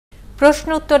প্রশ্ন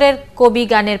উত্তরের কবি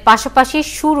গানের পাশাপাশি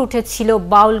সুর উঠেছিল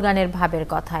বাউল গানের ভাবের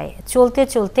কথায়। চলতে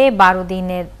চলতে 12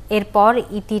 দিনের এরপর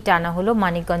ইতি টানা হলো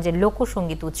মানিকগঞ্জের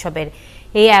লোকসঙ্গীত উৎসবের।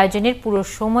 এই আয়োজনের পুরো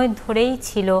সময় ধরেই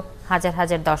ছিল হাজার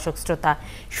হাজার দর্শক শ্রোতা।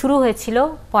 শুরু হয়েছিল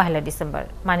 1 ডিসেম্বর।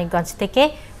 মানিকগঞ্জ থেকে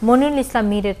মনিরুল ইসলাম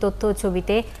মীরের তথ্য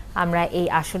ছবিতে আমরা এই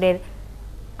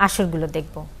আসরগুলো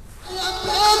দেখব।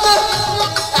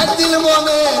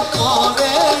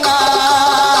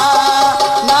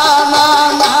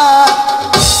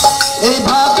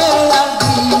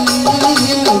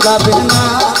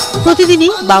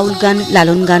 প্রতিদিনই বাউল গান,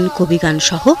 লালন গান, কবি গান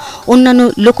সহ অন্যান্য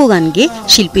লোকগান গেয়ে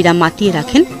শিল্পীরা মাতিয়ে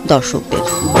রাখেন দর্শকদের।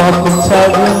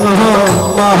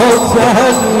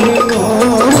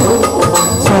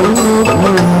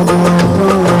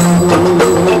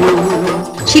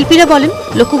 শিল্পীরা বলেন,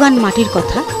 লোকগান মাটির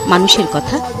কথা, মানুষের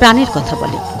কথা, প্রাণের কথা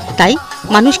বলে। তাই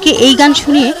মানুষকে এই গান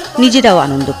শুনিয়ে নিজেরাও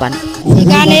আনন্দ পান।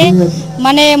 গানে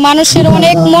মানুষের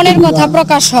অনেক মনের কথা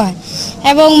প্রকাশ হয়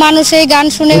এবং মানুষ এই গান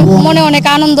শুনে মনে অনেক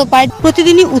আনন্দ পায়।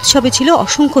 প্রতিদিনই উৎসবে ছিল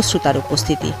অসংখ্য শ্রোতার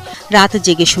উপস্থিতি। রাত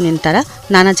জেগে শুনেন তারা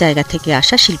নানা জায়গা থেকে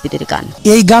আসা শিল্পীদের গান।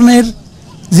 এই গানের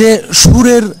যে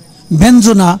সুরের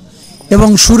ব্যঞ্জনা এবং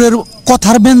সুরের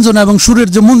কথার ব্যঞ্জনা এবং সুরের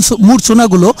যে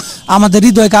মূর্ছনাগুলো আমাদের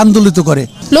হৃদয়কে আন্দোলিত করে।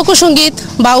 লোকসঙ্গীত,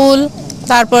 বাউল,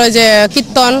 তারপরে যে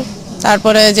কীর্তন,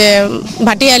 তারপরে যে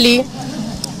ভাটিয়ালি,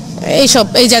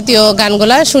 এই জাতীয়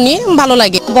গানগুলা শুনি ভালো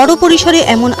লাগে। বড় পরিসরে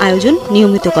এমন আয়োজন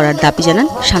নিয়মিত করার দাবি জানান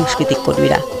সাংস্কৃতিক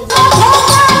কর্মীরা।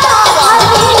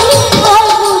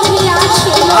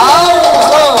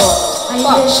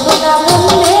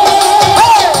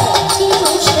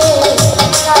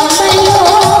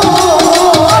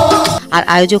 আর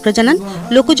আয়োজকরা জানান,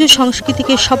 লোকজ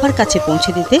সংস্কৃতিকে সবার কাছে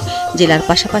পৌঁছে দিতে জেলার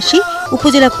পাশাপাশি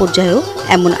উপজেলা পর্যায়েও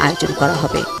এমন আয়োজন করা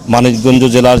হবে। মানিকগঞ্জ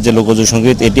জেলার যে লোকজ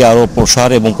সংগীত, এটি আরও প্রসার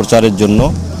এবং প্রচারের জন্য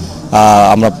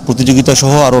আমরা প্রতিযোগিতা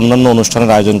সহ আর অন্যান্য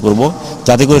অনুষ্ঠানের আয়োজন করব,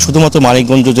 যাতে করে শুধুমাত্র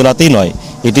মানিকগঞ্জ জেলাতেই নয়,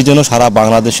 এটি যেন সারা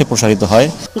বাংলাদেশে প্রসারিত হয়।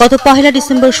 গত 1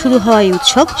 ডিসেম্বর শুরু হওয়া এই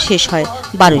উৎসব শেষ হয়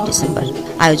 12 ডিসেম্বর।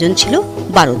 আয়োজন ছিল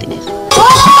 12 দিনের।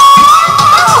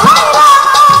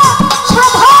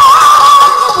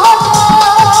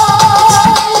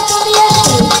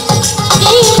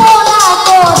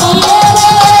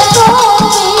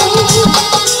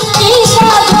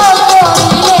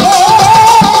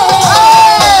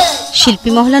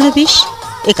 শিল্পী মহলানবিশ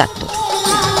 71।